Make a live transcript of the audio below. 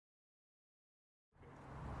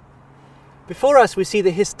Before us we see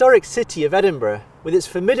the historic city of Edinburgh, with its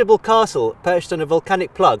formidable castle perched on a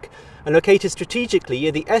volcanic plug and located strategically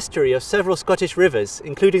near the estuary of several Scottish rivers,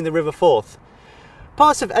 including the River Forth.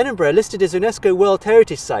 Parts of Edinburgh listed as UNESCO World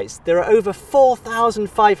Heritage Sites. There are over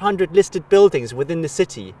 4,500 listed buildings within the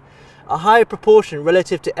city, a higher proportion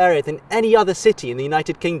relative to area than any other city in the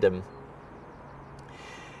United Kingdom.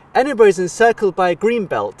 Edinburgh is encircled by a green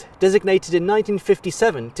belt, designated in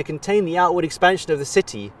 1957 to contain the outward expansion of the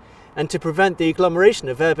city and to prevent the agglomeration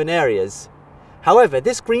of urban areas. However,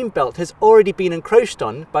 this green belt has already been encroached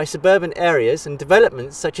on by suburban areas and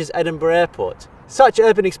developments such as Edinburgh Airport. Such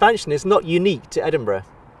urban expansion is not unique to Edinburgh.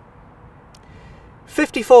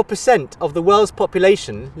 54% of the world's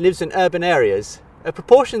population lives in urban areas, a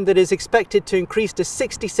proportion that is expected to increase to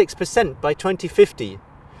 66% by 2050.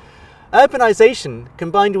 Urbanisation,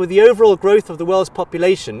 combined with the overall growth of the world's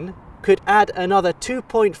population, could add another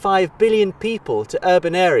 2.5 billion people to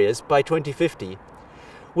urban areas by 2050,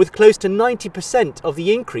 with close to 90% of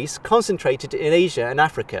the increase concentrated in Asia and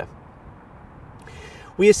Africa.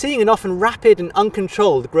 We are seeing an often rapid and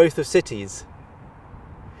uncontrolled growth of cities.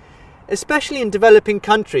 Especially in developing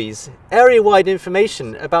countries, area-wide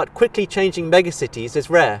information about quickly changing megacities is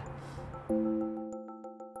rare.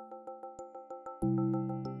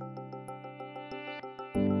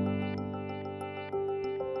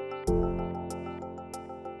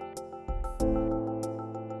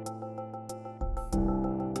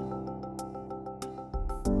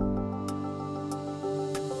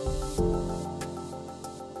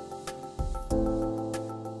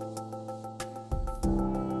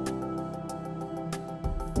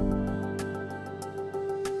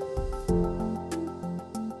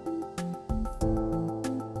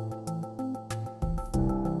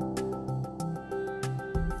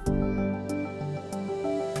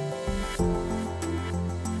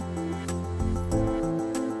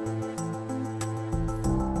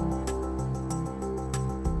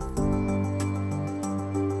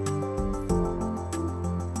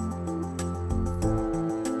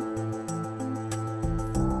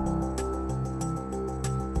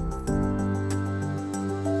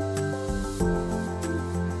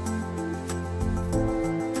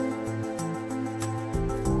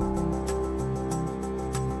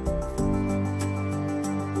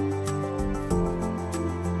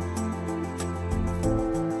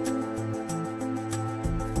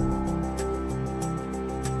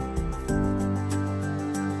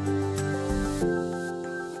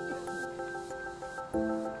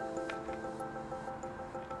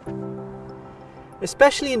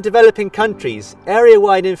 Especially in developing countries,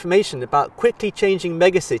 area-wide information about quickly changing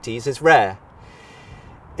megacities is rare.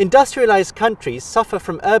 Industrialised countries suffer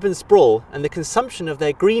from urban sprawl and the consumption of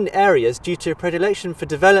their green areas due to a predilection for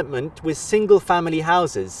development with single-family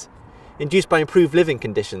houses, induced by improved living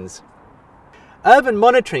conditions. Urban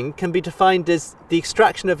monitoring can be defined as the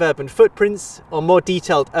extraction of urban footprints or more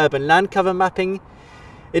detailed urban land cover mapping.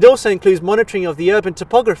 It also includes monitoring of the urban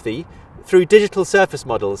topography through digital surface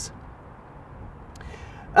models.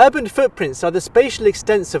 Urban footprints are the spatial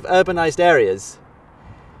extents of urbanised areas.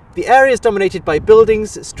 The areas dominated by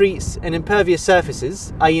buildings, streets and impervious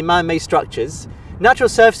surfaces, i.e. man-made structures, natural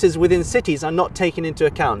surfaces within cities are not taken into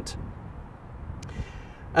account.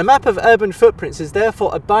 A map of urban footprints is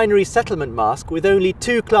therefore a binary settlement mask with only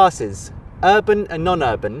two classes, urban and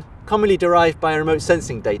non-urban, commonly derived by remote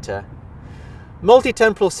sensing data.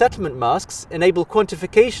 Multi-temporal settlement masks enable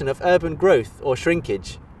quantification of urban growth or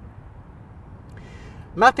shrinkage.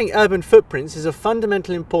 Mapping urban footprints is of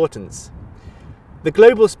fundamental importance. The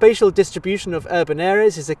global spatial distribution of urban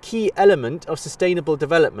areas is a key element of sustainable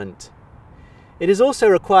development. It is also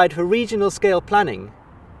required for regional scale planning.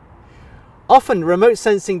 Often remote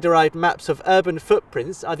sensing derived maps of urban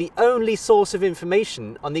footprints are the only source of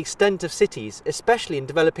information on the extent of cities, especially in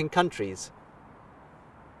developing countries.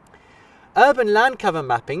 Urban land cover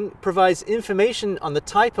mapping provides information on the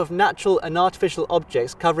type of natural and artificial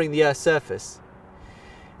objects covering the Earth's surface.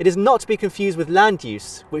 It is not to be confused with land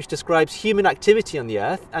use, which describes human activity on the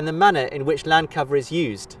Earth and the manner in which land cover is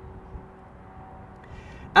used.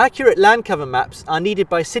 Accurate land cover maps are needed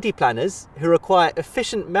by city planners who require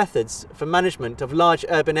efficient methods for management of large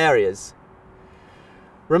urban areas.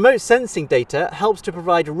 Remote sensing data helps to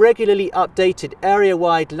provide regularly updated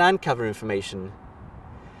area-wide land cover information.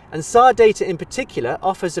 And SAR data in particular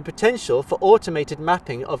offers a potential for automated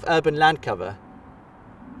mapping of urban land cover.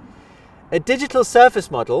 A digital surface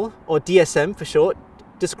model, or DSM for short,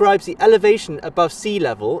 describes the elevation above sea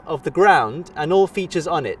level of the ground and all features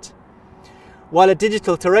on it, while a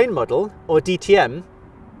digital terrain model, or DTM,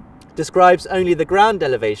 describes only the ground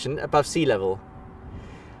elevation above sea level.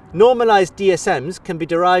 Normalized DSMs can be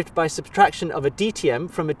derived by subtraction of a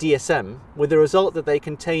DTM from a DSM, with the result that they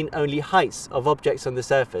contain only heights of objects on the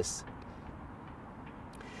surface.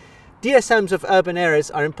 DSMs of urban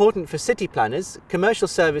areas are important for city planners, commercial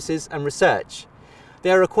services and research.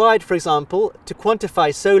 They are required, for example, to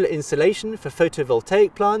quantify solar insolation for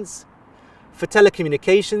photovoltaic plants, for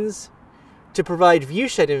telecommunications, to provide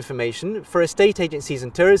viewshed information for estate agencies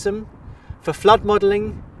and tourism, for flood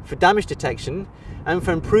modelling, for damage detection, and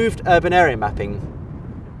for improved urban area mapping.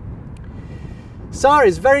 SAR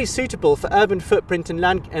is very suitable for urban footprint and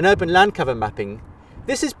urban land cover mapping.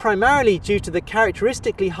 This is primarily due to the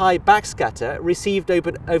characteristically high backscatter received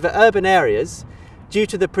over urban areas due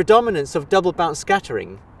to the predominance of double bounce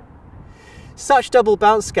scattering. Such double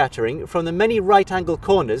bounce scattering from the many right-angle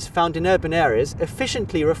corners found in urban areas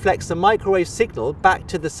efficiently reflects the microwave signal back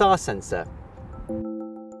to the SAR sensor.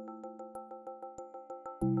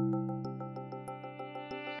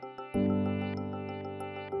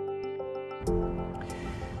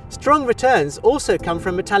 Strong returns also come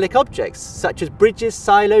from metallic objects such as bridges,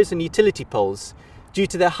 silos and utility poles due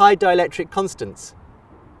to their high dielectric constants.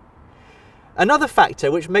 Another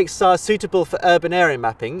factor which makes SAR suitable for urban area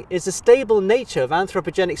mapping is the stable nature of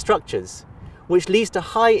anthropogenic structures, which leads to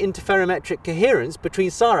high interferometric coherence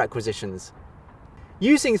between SAR acquisitions.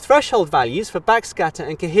 Using threshold values for backscatter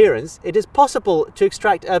and coherence, it is possible to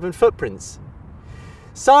extract urban footprints.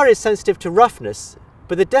 SAR is sensitive to roughness,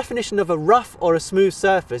 but the definition of a rough or a smooth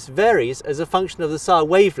surface varies as a function of the SAR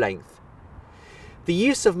wavelength. The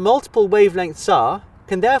use of multiple wavelength SAR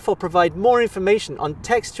can therefore provide more information on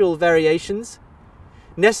textual variations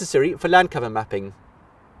necessary for land cover mapping.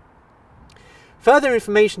 Further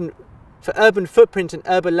information for urban footprint and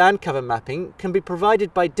urban land cover mapping can be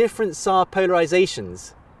provided by different SAR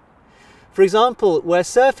polarizations. For example, where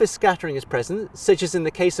surface scattering is present, such as in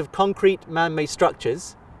the case of concrete man-made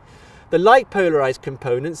structures, the light polarized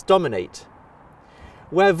components dominate.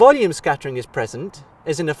 Where volume scattering is present,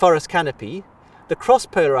 as in a forest canopy, the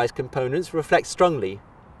cross-polarized components reflect strongly.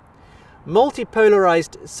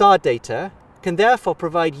 Multipolarized SAR data can therefore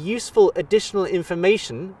provide useful additional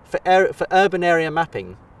information for urban area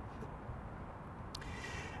mapping.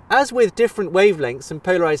 As with different wavelengths and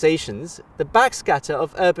polarizations, the backscatter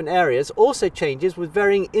of urban areas also changes with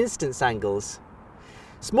varying instance angles.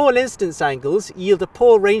 Small instance angles yield a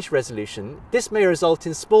poor range resolution. This may result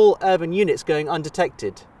in small urban units going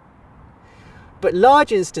undetected. But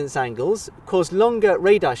large instance angles cause longer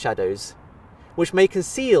radar shadows, which may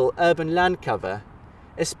conceal urban land cover,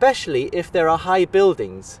 especially if there are high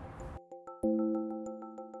buildings.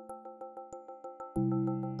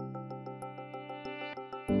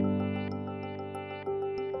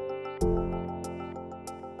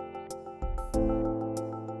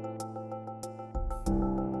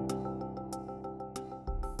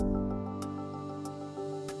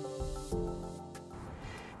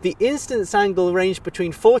 The instance angle range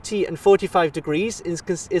between 40 and 45 degrees is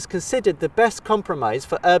considered the best compromise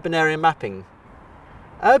for urban area mapping.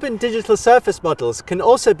 Urban digital surface models can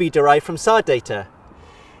also be derived from SAR data.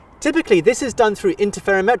 Typically, this is done through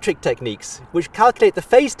interferometric techniques, which calculate the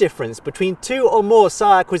phase difference between two or more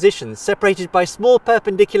SAR acquisitions separated by small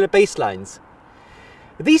perpendicular baselines.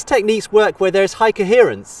 These techniques work where there is high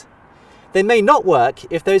coherence. They may not work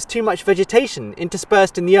if there is too much vegetation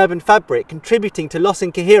interspersed in the urban fabric, contributing to loss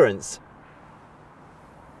in coherence.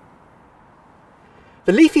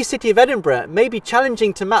 The leafy city of Edinburgh may be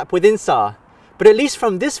challenging to map within SAR, but at least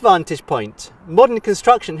from this vantage point, modern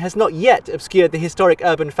construction has not yet obscured the historic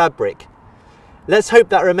urban fabric. Let's hope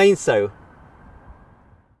that remains so.